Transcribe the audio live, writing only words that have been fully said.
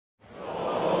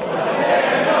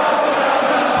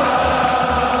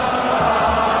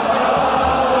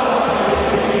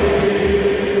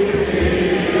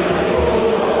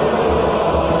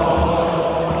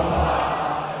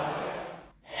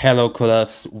Hello,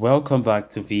 callers. Welcome back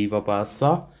to Viva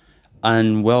Barca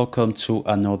and welcome to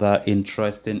another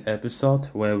interesting episode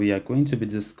where we are going to be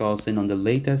discussing on the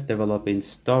latest developing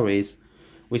stories.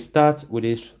 We start with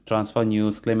this transfer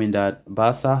news claiming that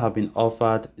Barca have been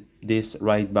offered this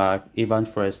right back Ivan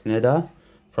Fresneda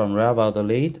from Real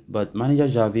Valladolid, but manager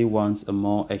Xavi wants a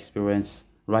more experienced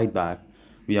right back.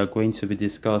 We are going to be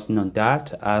discussing on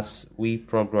that as we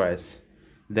progress.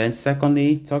 Then,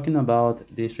 secondly, talking about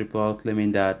this report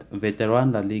claiming that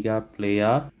veteran La Liga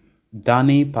player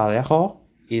Dani Parejo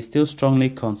is still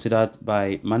strongly considered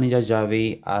by manager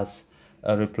Xavi as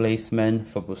a replacement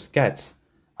for Busquets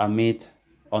amid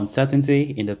uncertainty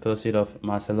in the pursuit of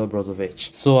Marcelo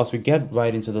Brozovic. So as we get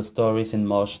right into the stories in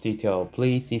much detail,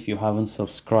 please, if you haven't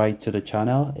subscribed to the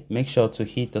channel, make sure to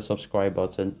hit the subscribe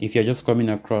button. If you're just coming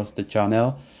across the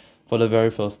channel for the very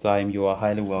first time, you are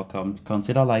highly welcome.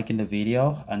 Consider liking the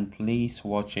video and please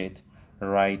watch it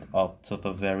right up to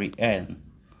the very end.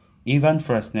 Ivan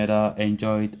Fresneda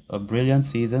enjoyed a brilliant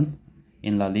season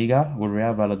in La Liga with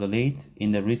Real Valladolid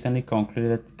in the recently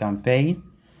concluded campaign,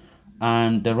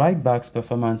 and the right back's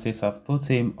performances have put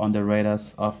him on the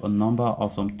radars of a number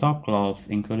of some top clubs,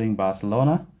 including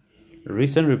Barcelona.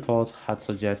 Recent reports had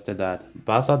suggested that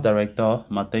Barca director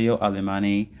Matteo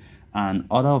Alemany and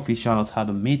other officials had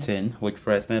a meeting with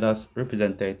Fresneda's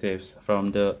representatives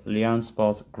from the Lyon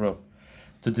Sports Group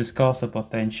to discuss a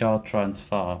potential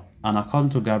transfer. And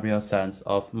according to Gabriel Sanz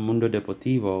of Mundo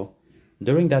Deportivo,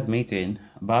 during that meeting,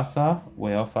 Barca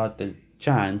were offered the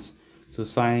chance to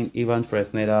sign Ivan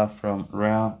Fresneda from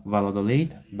Real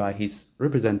Valladolid by his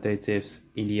representatives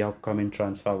in the upcoming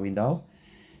transfer window.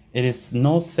 It is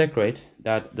no secret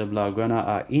that the Blaugrana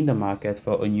are in the market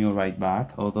for a new right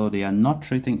back, although they are not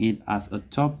treating it as a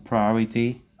top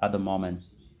priority at the moment.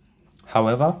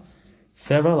 However,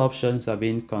 several options are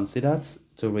being considered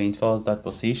to reinforce that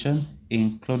position,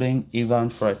 including Ivan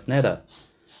Fresneda,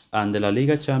 and the La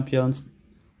Liga champions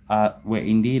were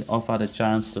indeed offered a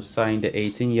chance to sign the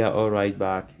 18-year-old right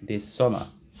back this summer.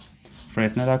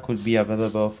 Fresneda could be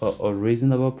available for a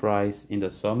reasonable price in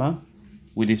the summer,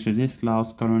 with his release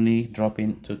clause currently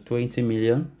dropping to 20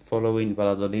 million following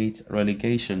Valladolid's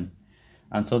relegation,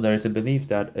 and so there is a belief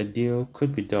that a deal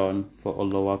could be done for a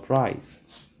lower price.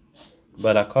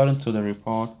 But according to the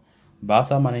report,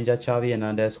 Barca manager Xavi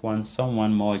Hernandez wants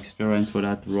someone more experienced for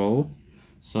that role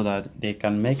so that they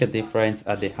can make a difference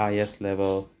at the highest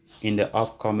level in the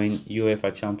upcoming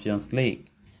UEFA Champions League.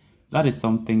 That is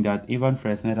something that even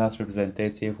Fresneda's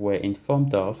representatives were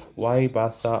informed of, while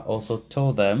Barca also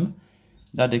told them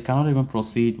that they cannot even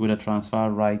proceed with a transfer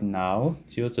right now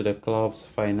due to the club's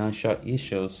financial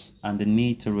issues and the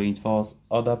need to reinforce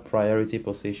other priority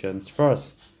positions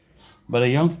first. But the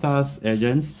youngsters'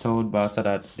 agents told Barca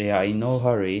that they are in no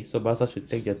hurry, so Barca should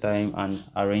take their time and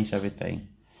arrange everything.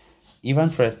 Ivan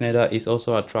Fresneda is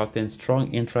also attracting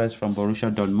strong interest from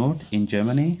Borussia Dortmund in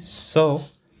Germany, so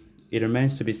it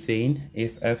remains to be seen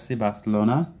if FC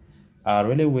Barcelona are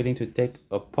really willing to take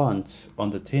a punt on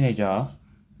the teenager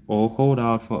or hold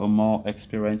out for a more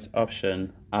experienced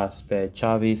option as per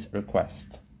Xavi's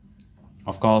request.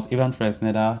 Of course, Ivan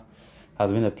Fresneda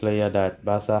has been a player that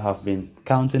Barca have been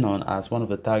counting on as one of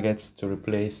the targets to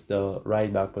replace the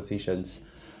right back positions.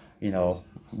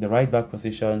 The right back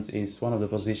positions is one of the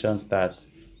positions that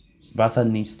Barca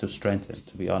needs to strengthen,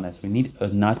 to be honest. We need a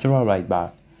natural right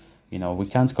back. We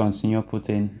can't continue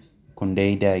putting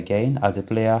Koundé there again, as a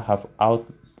player have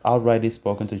outrightly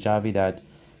spoken to Xavi that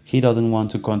he doesn't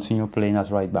want to continue playing as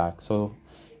right back. So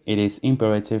it is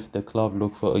imperative the club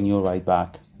look for a new right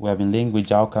back. We have been linked with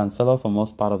João Cancelo for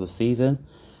most part of the season,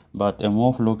 but a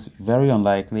move looks very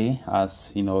unlikely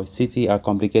as, City are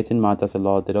complicating matters a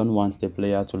lot. They don't want the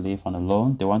player to leave on a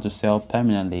loan. They want to sell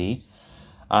permanently.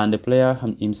 And the player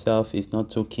himself is not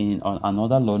too keen on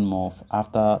another loan move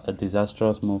after a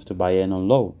disastrous move to Bayern on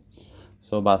loan.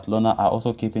 So Barcelona are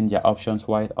also keeping their options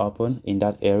wide open in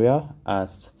that area,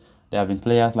 as there have been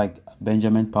players like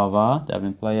Benjamin Pavard, there have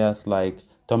been players like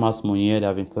Thomas Meunier, there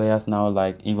have been players now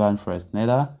like Ivan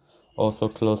Fresneda, also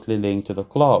closely linked to the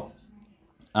club.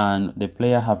 And the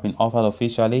player have been offered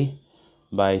officially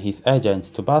by his agents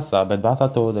to Barca, but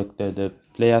Barca told the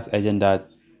player's agent that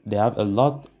they have a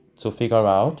lot to figure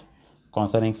out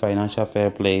concerning financial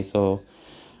fair play, so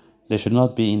they should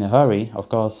not be in a hurry. Of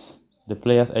course, the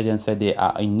players' agent said they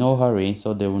are in no hurry,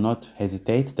 so they will not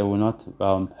hesitate. They will not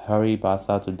hurry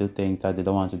Barca to do things that they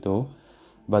don't want to do.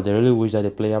 But they really wish that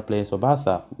the player plays for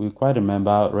Barca. We quite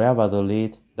remember Real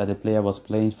Valladolid that the player was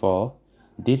playing for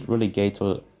did relegate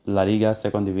to La Liga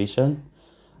second division.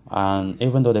 And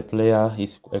even though the player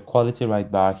is a quality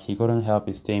right back, he couldn't help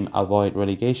his team avoid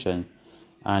relegation.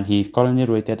 and he's currently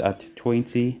rated at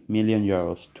 20 million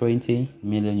euros. 20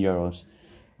 million euros.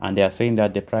 And they are saying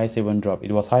that the price even dropped.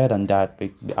 It was higher than that.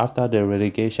 After the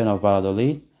relegation of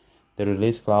Valladolid, the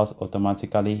release clause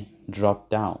automatically dropped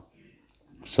down.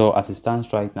 So as it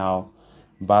stands right now,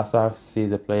 Barca sees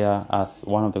the player as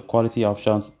one of the quality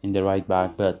options in the right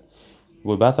back. But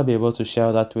will Barca be able to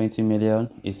shell that 20 million?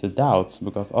 Is a doubt,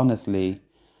 because honestly,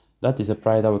 that is a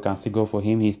price that we can still go for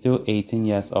him. He's still 18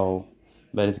 years old,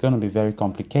 but it's going to be very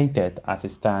complicated as it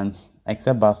stands.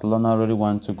 Except Barcelona really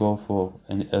want to go for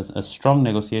a strong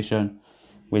negotiation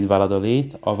with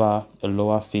Valladolid over a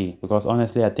lower fee, because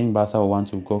honestly, I think Barca will want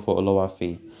to go for a lower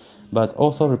fee. But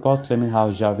also reports claiming how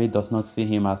Xavi does not see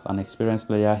him as an experienced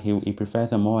player. He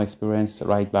prefers a more experienced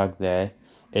right back there,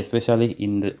 especially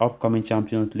in the upcoming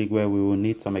Champions League, where we will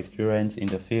need some experience in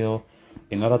the field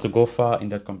in order to go far in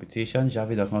that competition.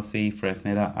 Xavi does not see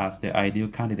Fresneda as the ideal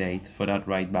candidate for that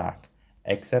right back,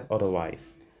 except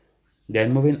otherwise.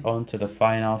 Then moving on to the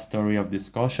final story of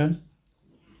discussion,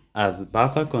 as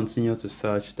Barca continue to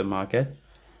search the market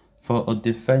for a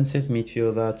defensive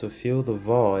midfielder to fill the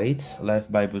voids left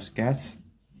by Busquets,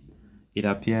 it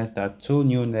appears that two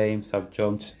new names have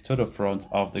jumped to the front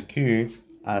of the queue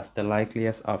as the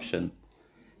likeliest option.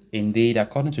 Indeed,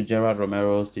 according to Gerard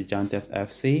Romero's Gigantes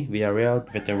FC, Villarreal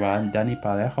veteran Dani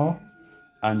Parejo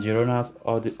and Girona's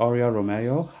Oriol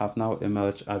Romeo have now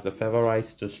emerged as the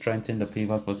favorites to strengthen the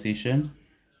pivot position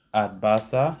at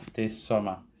Barca this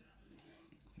summer.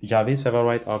 Xavi's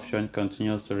favorite option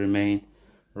continues to remain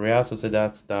Real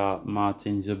Sociedad star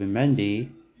Martin Zubimendi,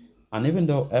 and even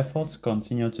though efforts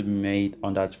continue to be made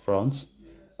on that front,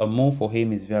 a move for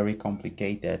him is very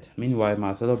complicated. Meanwhile,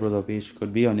 Marcelo Brozovic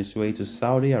could be on his way to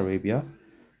Saudi Arabia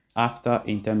after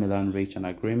Inter Milan reached an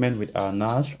agreement with Al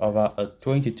Nassr over a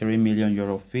 23 million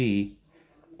euro fee.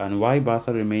 And while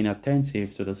Barca remain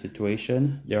attentive to the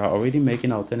situation, they are already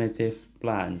making alternative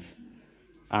plans.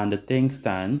 And the things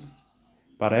stand,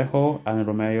 Parejo and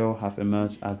Romeo have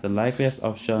emerged as the likeliest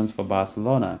options for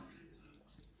Barcelona.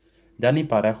 Dani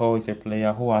Parejo is a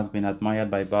player who has been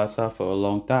admired by Barca for a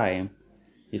long time.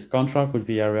 His contract with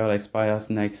Villarreal expires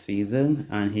next season,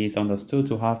 and he is understood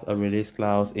to have a release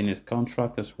clause in his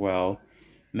contract as well,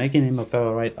 making him a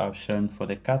favorite option for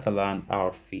the Catalan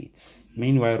outfits.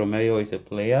 Meanwhile, Romeo is a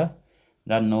player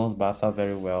that knows Barca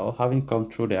very well, having come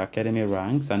through the academy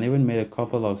ranks and even made a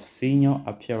couple of senior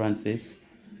appearances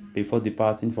before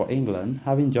departing for England,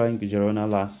 having joined Girona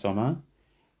last summer.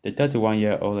 The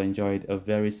 31-year-old enjoyed a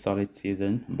very solid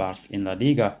season back in La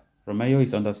Liga. Romeo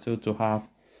is understood to have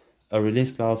a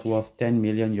release clause worth 10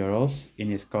 million euros in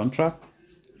his contract,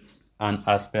 and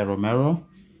as per Romero,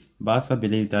 Barca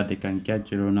believe that they can get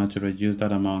Girona to reduce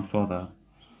that amount further.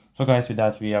 So guys, with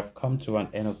that, we have come to an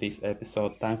end of this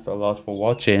episode. Thanks a lot for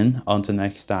watching. Until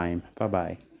next time. Bye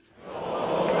bye.